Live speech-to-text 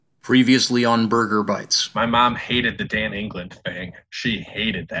Previously on Burger Bites. My mom hated the Dan England thing. She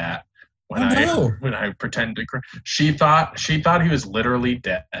hated that when I pretended to cry. She thought he was literally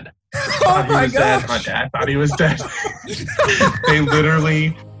dead. Oh my gosh. My dad thought he was dead.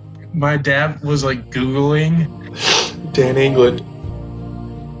 My dad was like Googling Dan England.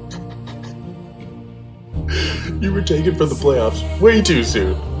 You were taken for the playoffs way too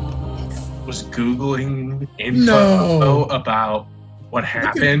soon. Was Googling info about what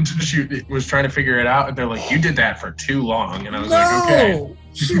happened. She was trying to figure it out, and they're like, you did that for too long. And I was like, okay.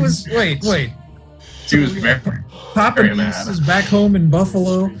 She was, wait. She was very Papa Niece is back home in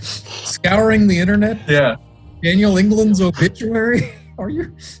Buffalo, scouring the internet. Yeah. Daniel England's obituary. Are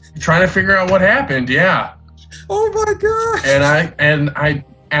you trying to figure out what happened? Yeah. Oh my gosh.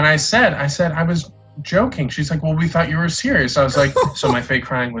 And I said I was joking. She's like, well, we thought you were serious. I was like, so my fake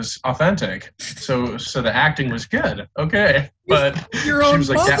crying was authentic. So the acting was good. Okay. But she was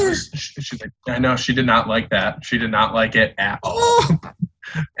like, mother. She's like, I know, she did not like that. She did not like it at all.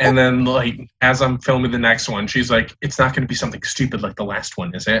 And then, like, as I'm filming the next one, she's like, it's not going to be something stupid like the last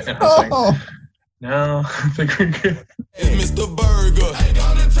one, is it? And I was like, no, I think we're good. It's Mr. Burger. I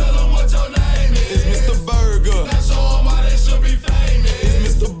gotta tell them what your name is. It's Mr. Burger. That's all why they should be famous.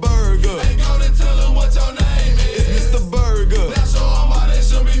 It's Mr. Burger. I gotta tell them what your name is. It's Mr. Burger. That's all why they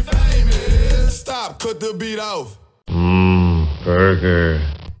should be famous. Stop, cut the beat off. Burger.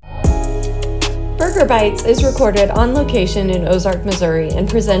 Burger Bites is recorded on location in Ozark, Missouri, and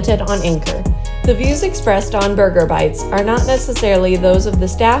presented on Anchor. The views expressed on Burger Bites are not necessarily those of the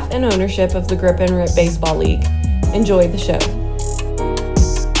staff and ownership of the Grip and Rip Baseball League. Enjoy the show.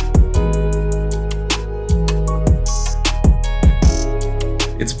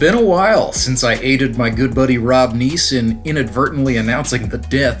 It's been a while since I aided my good buddy Rob Neese in inadvertently announcing the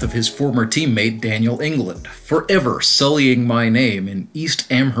death of his former teammate Daniel England, forever sullying my name in East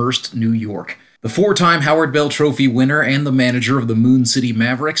Amherst, New York. The four-time Howard Bell Trophy winner and the manager of the Moon City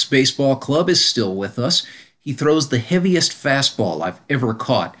Mavericks Baseball Club is still with us. He throws the heaviest fastball I've ever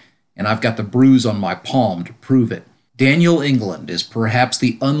caught, and I've got the bruise on my palm to prove it. Daniel England is perhaps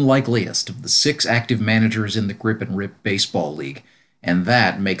the unlikeliest of the 6 active managers in the Grip and Rip Baseball League, and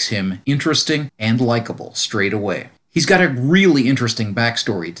that makes him interesting and likable straight away. He's got a really interesting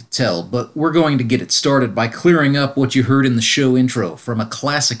backstory to tell, but we're going to get it started by clearing up what you heard in the show intro from a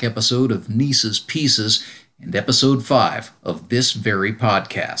classic episode of Neese's Pieces and episode 5 of this very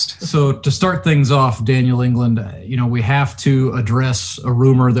podcast. So to start things off, Daniel England, we have to address a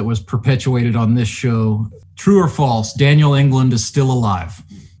rumor that was perpetuated on this show. True or false, Daniel England is still alive?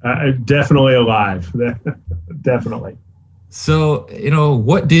 Definitely alive. Definitely. So,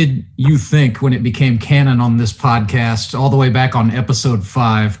 what did you think when it became canon on this podcast all the way back on episode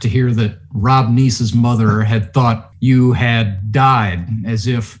 5 to hear that Rob Neese's mother had thought you had died, as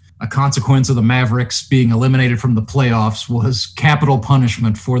if a consequence of the Mavericks being eliminated from the playoffs was capital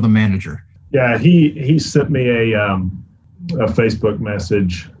punishment for the manager? Yeah, he sent me a Facebook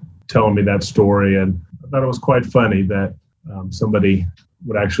message telling me that story, and I thought it was quite funny that somebody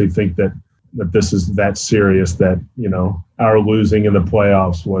would actually think that this is that serious, that, our losing in the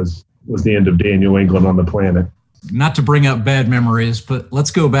playoffs was the end of Daniel England on the planet. Not to bring up bad memories, but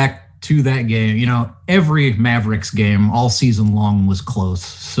let's go back to that game. Every Mavericks game all season long was close.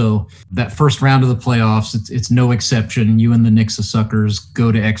 So that first round of the playoffs, it's no exception. You and the Knicks of Suckers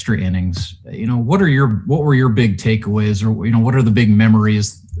go to extra innings. What were your big takeaways, or what are the big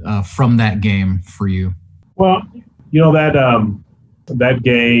memories from that game for you? Well, that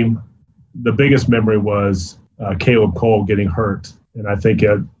game, the biggest memory was Caleb Cole getting hurt. And I think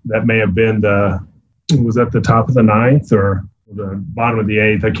that may have been was at the top of the 9th or the bottom of the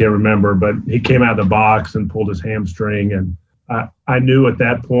 8th. I can't remember, but he came out of the box and pulled his hamstring. And I knew at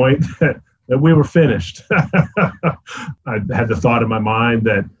that point that we were finished. I had the thought in my mind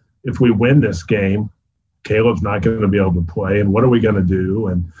that if we win this game, Caleb's not going to be able to play. And what are we going to do?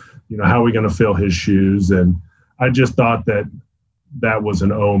 And, how are we going to fill his shoes? And I just thought that was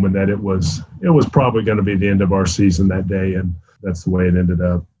an omen, that it was probably going to be the end of our season that day, and that's the way it ended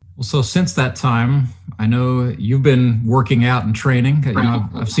up. Well, so since that time, I know you've been working out and training.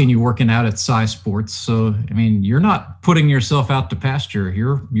 I've seen you working out at Cy Sports. So, you're not putting yourself out to pasture.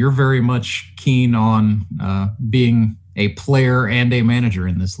 You're very much keen on being a player and a manager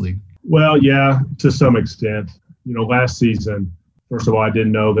in this league. Well, yeah, to some extent. Last season, first of all, I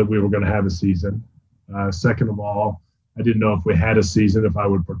didn't know that we were going to have a season. Second of all, I didn't know if we had a season, if I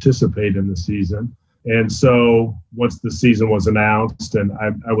would participate in the season. And so once the season was announced, and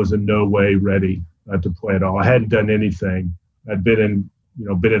I was in no way ready to play at all. I hadn't done anything. I'd been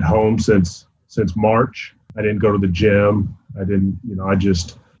at home since March. I didn't go to the gym. I didn't,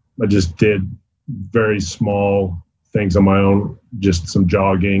 I just did very small things on my own, just some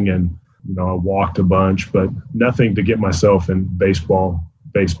jogging, and I walked a bunch, but nothing to get myself in baseball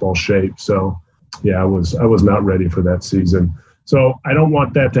shape. So yeah, I was not ready for that season. So I don't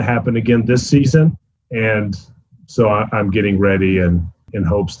want that to happen again this season. And so I'm getting ready and in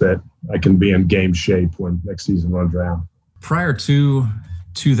hopes that I can be in game shape when next season runs around. Prior to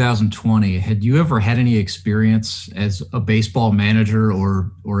 2020, had you ever had any experience as a baseball manager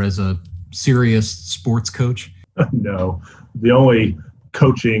or as a serious sports coach? No. The only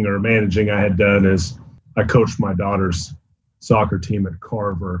coaching or managing I had done is I coached my daughter's soccer team at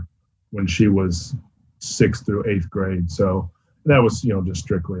Carver when she was 6th through 8th grade. So that was, just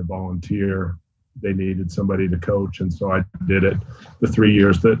strictly a volunteer. They needed somebody to coach, and so I did it the 3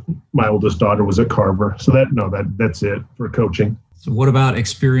 years that my oldest daughter was at Carver. So that's it for coaching. So what about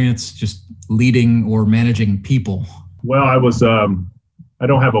experience just leading or managing people? Well, I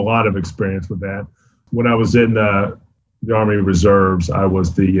don't have a lot of experience with that. When I was in the Army Reserves, I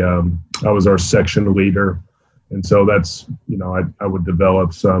was our section leader. And so that's, I would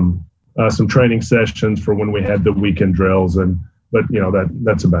develop some training sessions for when we had the weekend drills, but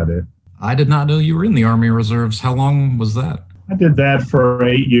that's about it. I did not know you were in the Army Reserves. How long was that? I did that for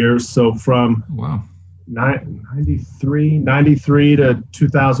 8 years. So from 93 to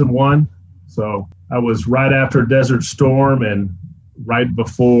 2001. So I was right after Desert Storm and right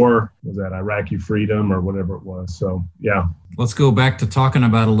before, was that Iraqi freedom or whatever it was. So, yeah. Let's go back to talking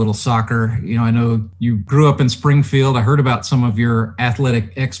about a little soccer. I know you grew up in Springfield. I heard about some of your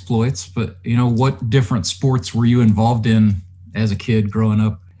athletic exploits, but, what different sports were you involved in as a kid growing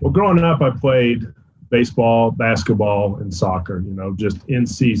up? Well, growing up, I played baseball, basketball, and soccer, just in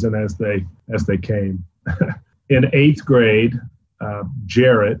season as they came. In 8th grade,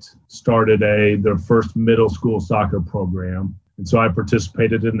 Jarrett started their first middle school soccer program. And so I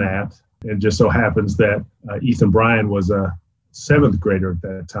participated in that. And just so happens that Ethan Bryan was a 7th grader at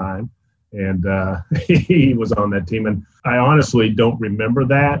that time. And he was on that team. And I honestly don't remember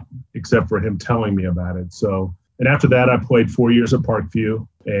that except for him telling me about it. So, and after that, I played 4 years at Parkview,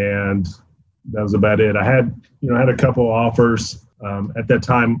 and that was about it. I had a couple of offers. At that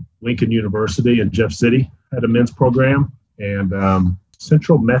time, Lincoln University in Jeff City had a men's program, and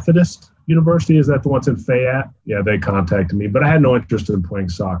Central Methodist University, is that the ones in Fayette? Yeah, they contacted me, but I had no interest in playing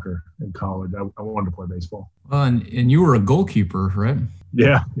soccer in college. I wanted to play baseball. And you were a goalkeeper, right?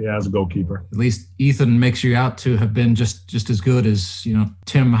 Yeah, I was a goalkeeper. At least Ethan makes you out to have been just as good as,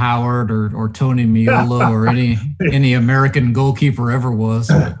 Tim Howard or Tony Miola or any American goalkeeper ever was.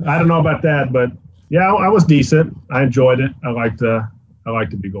 I don't know about that, but yeah, I was decent. I enjoyed it. I liked to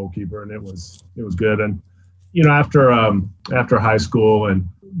be goalkeeper, and it was good. And after high school, and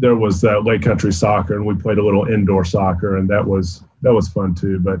there was Lake Country Soccer, and we played a little indoor soccer, and that was fun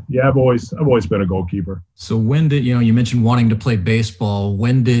too. But yeah, I've always been a goalkeeper. So when did you mentioned wanting to play baseball?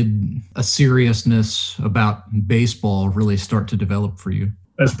 When did a seriousness about baseball really start to develop for you?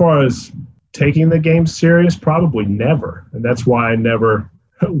 As far as taking the game serious, probably never, and that's why I never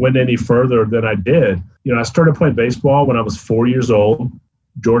went any further than I did. I started playing baseball when I was 4 years old.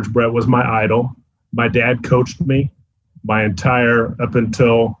 George Brett was my idol. My dad coached me up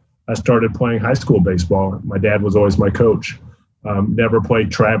until I started playing high school baseball. My dad was always my coach. Never played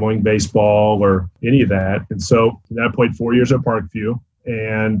traveling baseball or any of that. And so I played 4 years at Parkview,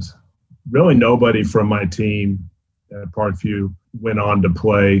 and really nobody from my team at Parkview went on to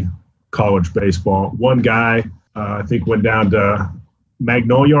play college baseball. One guy, I think, went down to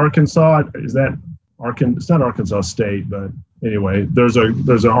Magnolia, Arkansas. Is that Arkansas? It's not Arkansas State, but anyway, there's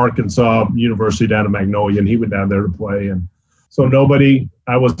an Arkansas University down in Magnolia, and he went down there to play. And so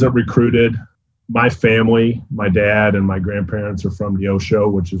I wasn't recruited. My family, my dad and my grandparents are from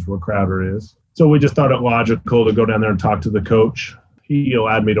Neosho, which is where Crowder is. So we just thought it logical to go down there and talk to the coach. He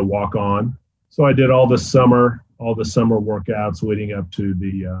allowed me to walk on. So I did all the summer workouts leading up to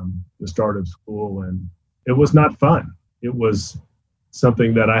the start of school, and it was not fun. It was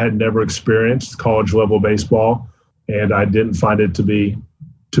something that I had never experienced, college level baseball, and I didn't find it to be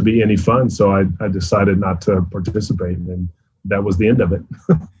any fun. So I decided not to participate, and that was the end of it.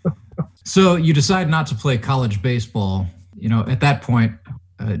 So you decide not to play college baseball. At that point,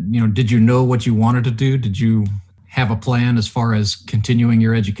 did you know what you wanted to do? Did you have a plan as far as continuing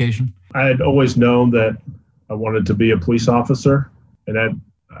your education? I had always known that I wanted to be a police officer, and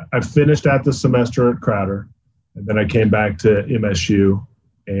I finished out the semester at Crowder, and then I came back to MSU,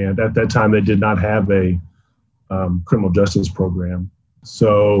 and at that time they did not have a criminal justice program.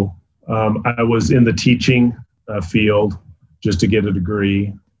 So I was in the teaching field just to get a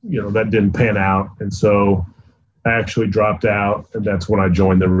degree. That didn't pan out. And so I actually dropped out, and that's when I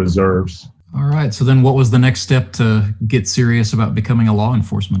joined the reserves. All right. So then what was the next step to get serious about becoming a law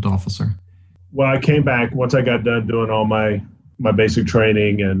enforcement officer? Well, I came back once I got done doing all my basic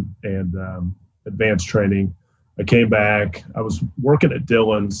training and advanced training. I came back. I was working at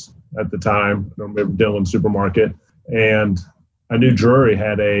Dillon's at the time. I remember Dillon's Supermarket. And I knew Drury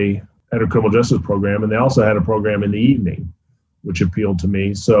had a criminal justice program, and they also had a program in the evening, which appealed to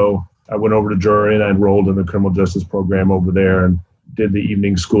me. So I went over to Drury and I enrolled in the criminal justice program over there and did the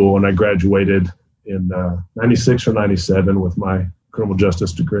evening school. And I graduated in 96 or 97 with my criminal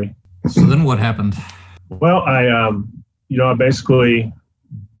justice degree. So then what happened? Well, I basically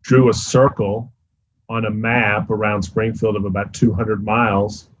drew a circle on a map around Springfield of about 200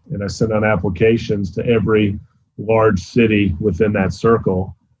 miles, and I sent out applications to every large city within that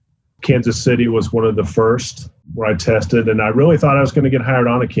circle. Kansas City was one of the first where I tested, and I really thought I was going to get hired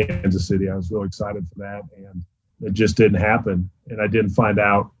on at Kansas City. I was really excited for that, and it just didn't happen. And I didn't find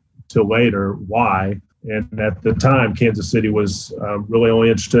out till later why. And at the time, Kansas City was really only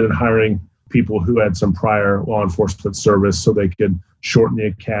interested in hiring people who had some prior law enforcement service so they could shorten the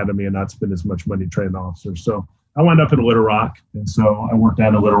academy and not spend as much money training officers. So I wound up in Little Rock. And so I worked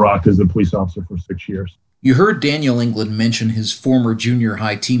down in Little Rock as a police officer for 6 years. You heard Daniel England mention his former junior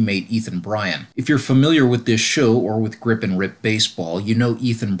high teammate Ethan Bryan. If you're familiar with this show or with Grip and Rip Baseball, you know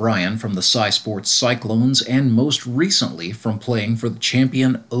Ethan Bryan from the Cy Sports Cyclones and most recently from playing for the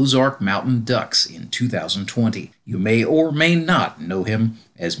champion Ozark Mountain Ducks in 2020. You may or may not know him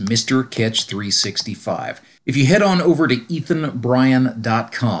as Mr. Catch 365. If you head on over to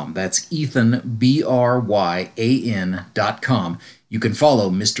ethanbryan.com, that's Ethan, BRYAN.com, you can follow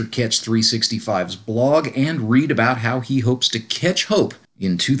Mr. Catch 365's blog and read about how he hopes to catch hope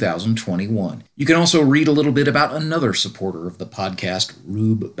in 2021. You can also read a little bit about another supporter of the podcast,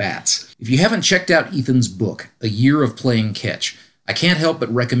 Rube Batts. If you haven't checked out Ethan's book, A Year of Playing Catch, I can't help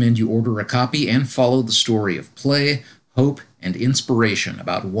but recommend you order a copy and follow the story of play, hope, and inspiration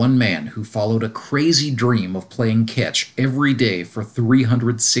about one man who followed a crazy dream of playing catch every day for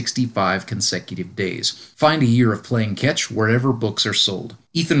 365 consecutive days. Find A Year of Playing Catch wherever books are sold.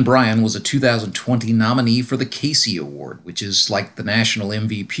 Ethan Bryan was a 2020 nominee for the Casey Award, which is like the National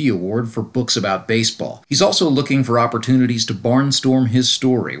MVP Award for books about baseball. He's also looking for opportunities to barnstorm his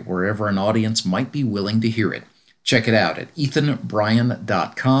story wherever an audience might be willing to hear it. Check it out at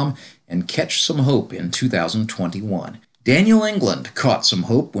ethanbryan.com and catch some hope in 2021. Daniel England caught some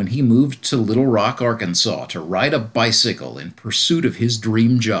hope when he moved to Little Rock, Arkansas to ride a bicycle in pursuit of his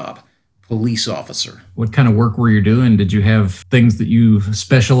dream job, police officer. What kind of work were you doing? Did you have things that you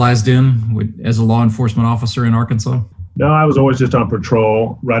specialized in as a law enforcement officer in Arkansas? No, I was always just on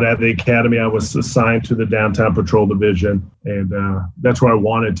patrol. Right out of the academy, I was assigned to the downtown patrol division, and that's where I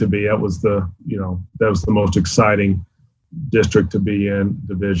wanted to be. That was the most exciting district to be in,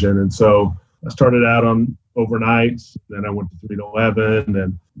 division. And so I started out on overnights, then I went to 3 to 11,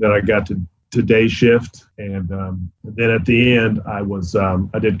 and then I got to day shift. And then at the end, I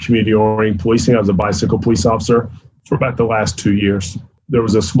did community orienting policing. I was a bicycle police officer for about the last 2 years. There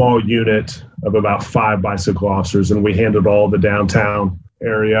was a small unit of about 5 bicycle officers, and we handled all the downtown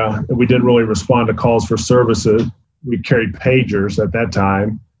area. And we didn't really respond to calls for services. We carried pagers at that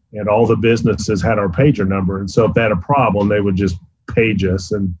time, and all the businesses had our pager number. And so if they had a problem, they would just page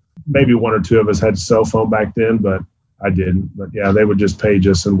us. And maybe 1 or 2 of us had cell phone back then, but I didn't. But yeah, they would just page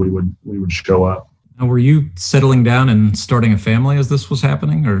us, and we would show up. Now, were you settling down and starting a family as this was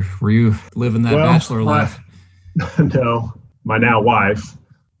happening, or were you living that bachelor life? No. My now wife,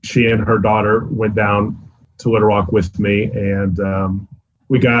 she and her daughter went down to Little Rock with me, and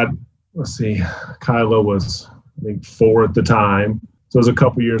we got, Kyla was, I think, 4 at the time. So it was a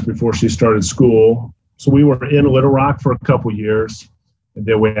couple years before she started school. So we were in Little Rock for a couple years, and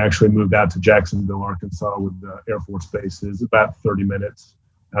then we actually moved out to Jacksonville, Arkansas, with the Air Force bases, about 30 minutes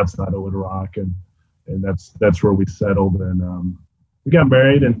outside of Little Rock, and that's where we settled. And we got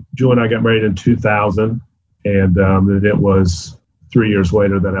married, and Julie and I got married in 2000. And then it was 3 years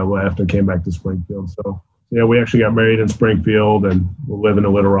later that I left and came back to Springfield. So, yeah, we actually got married in Springfield, and we're living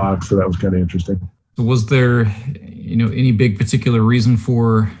in Little Rock. So that was kind of interesting. So was there, any big particular reason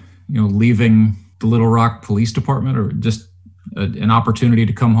for, leaving the Little Rock Police Department, or just an opportunity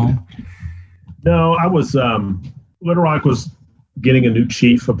to come home? No, I was, Little Rock was getting a new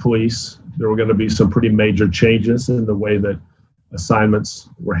chief of police. There were going to be some pretty major changes in the way that assignments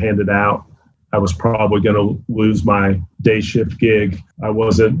were handed out. I was probably going to lose my day shift gig. I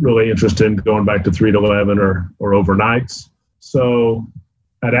wasn't really interested in going back to 3 to 11 or overnights. So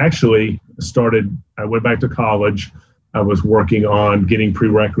I went back to college, I was working on getting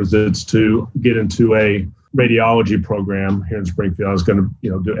prerequisites to get into a radiology program here in Springfield. I was going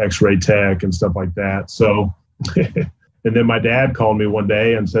to, do X-ray tech and stuff like that. So, and then my dad called me one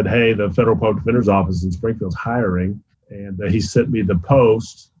day and said, "Hey, the Federal Public Defender's Office in Springfield's hiring." And he sent me the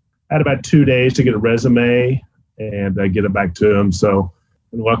post. I had about 2 days to get a resume and get it back to him. So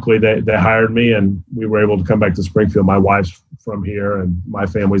luckily they hired me, and we were able to come back to Springfield. My wife's from here and my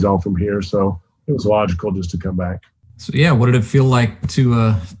family's all from here. So it was logical just to come back. So yeah, what did it feel like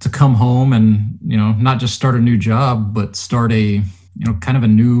to come home and, not just start a new job, but start a, kind of a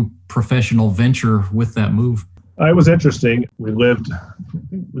new professional venture with that move? It was interesting. We lived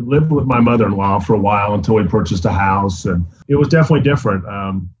with my mother-in-law for a while until we purchased a house, and it was definitely different.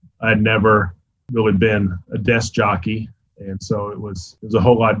 I'd never really been a desk jockey, and so it was a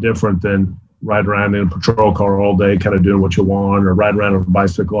whole lot different than riding around in a patrol car all day, kind of doing what you want, or riding around on a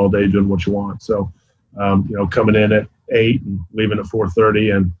bicycle all day doing what you want. So, coming in at 8 and leaving at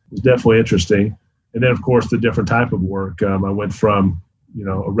 4:30, and it was definitely interesting. And then, of course, the different type of work. I went from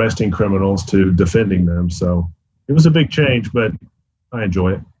arresting criminals to defending them. So it was a big change, but I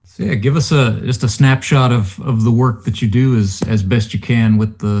enjoy it. So yeah, give us just a snapshot of the work that you do as best you can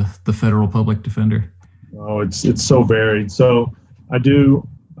with the Federal Public Defender. Oh, it's so varied. So I do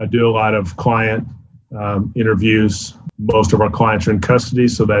a lot of client interviews. Most of our clients are in custody,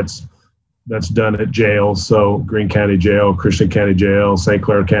 so that's done at jail. So Greene County Jail, Christian County Jail, St.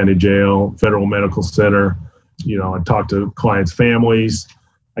 Clair County Jail, Federal Medical Center. I talk to clients' families.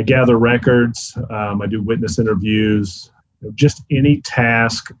 I gather records. I do witness interviews. Just any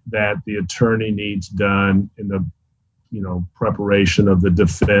task that the attorney needs done in the, preparation of the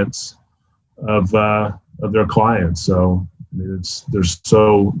defense of their clients. So I mean, there's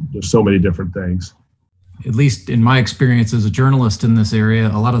so many different things. At least in my experience as a journalist in this area,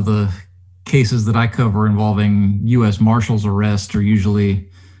 a lot of the cases that I cover involving U.S. Marshals arrest are usually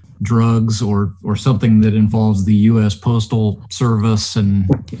drugs or something that involves the U.S. Postal Service and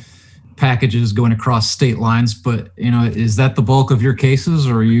packages going across state lines. But, is that the bulk of your cases,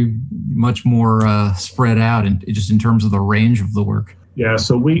 or are you much more spread out just in terms of the range of the work? Yeah,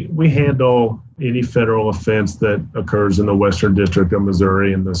 so we handle any federal offense that occurs in the Western District of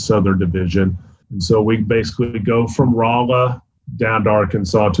Missouri in the Southern Division. And so we basically go from Rolla down to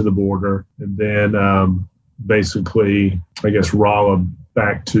Arkansas to the border, and then basically, Rolla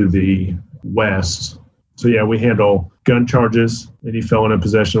back to the west. So yeah, we handle gun charges, any felon in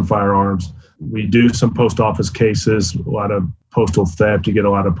possession of firearms. We do some post office cases, a lot of postal theft. You get a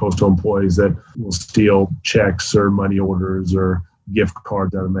lot of postal employees that will steal checks or money orders or gift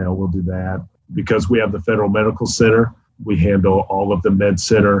cards out of mail. We'll do that. Because we have the Federal Medical Center, we handle all of the med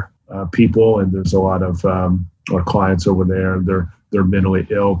center people, and there's a lot of our clients over there, and they're mentally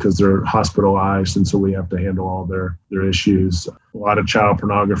ill because they're hospitalized, and so we have to handle all their issues. A lot of child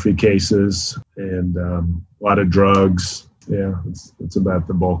pornography cases and a lot of drugs. Yeah, it's about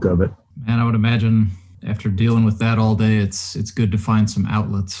the bulk of it. Man, I would imagine after dealing with that all day, it's good to find some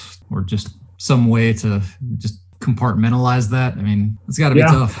outlets or just some way to just compartmentalize that. I mean, it's got to be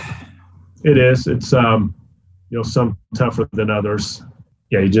tough. It is. It's some tougher than others.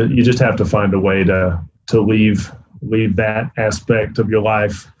 Yeah, you just have to find a way to leave that aspect of your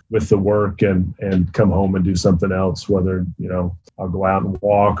life with the work and come home and do something else, whether, I'll go out and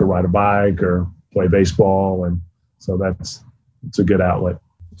walk or ride a bike or play baseball. And so it's a good outlet.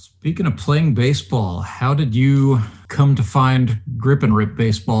 Speaking of playing baseball, how did you come to find Grip and Rip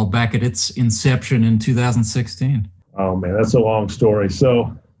Baseball back at its inception in 2016? Oh man, that's a long story.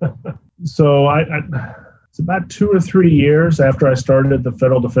 So it's about 2 or 3 years after I started at the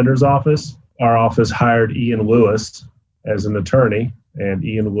Federal Defender's Office. Our office hired Ian Lewis as an attorney, and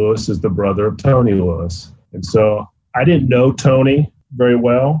Ian Lewis is the brother of Tony Lewis. And so I didn't know Tony very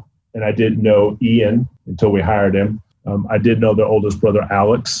well, and I didn't know Ian until we hired him. I did know their oldest brother,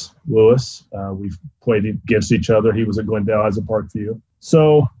 Alex Lewis. We've played against each other. He was at Glendale, I was at Parkview.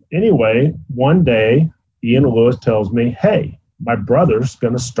 So anyway, one day, Ian Lewis tells me, "Hey, my brother's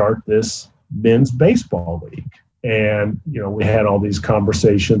going to start this men's baseball league." And, we had all these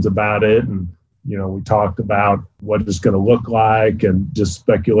conversations about it, and, we talked about what it's going to look like and just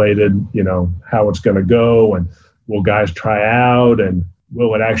speculated, how it's going to go, and will guys try out and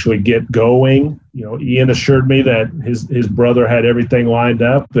will it actually get going? Ian assured me that his brother had everything lined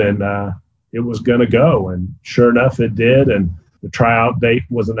up and it was going to go. And sure enough, it did. And the tryout date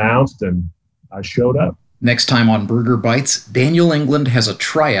was announced and I showed up. Next time on Burger Bites, Daniel England has a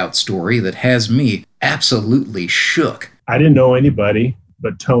tryout story that has me absolutely shook. I didn't know anybody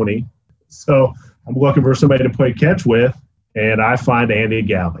but Tony. So I'm looking for somebody to play catch with, and I find Andy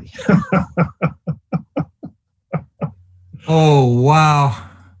Galley. Oh, wow.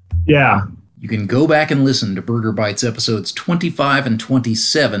 Yeah. You can go back and listen to Burger Bites episodes 25 and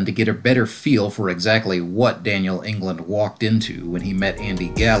 27 to get a better feel for exactly what Daniel England walked into when he met Andy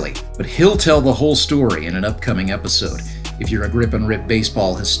Galley. But he'll tell the whole story in an upcoming episode. If you're a Grip and Rip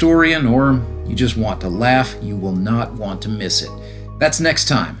baseball historian or you just want to laugh, you will not want to miss it. That's next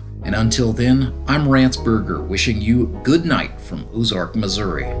time. And until then, I'm Rance Berger wishing you good night from Ozark,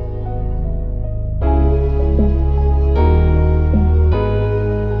 Missouri.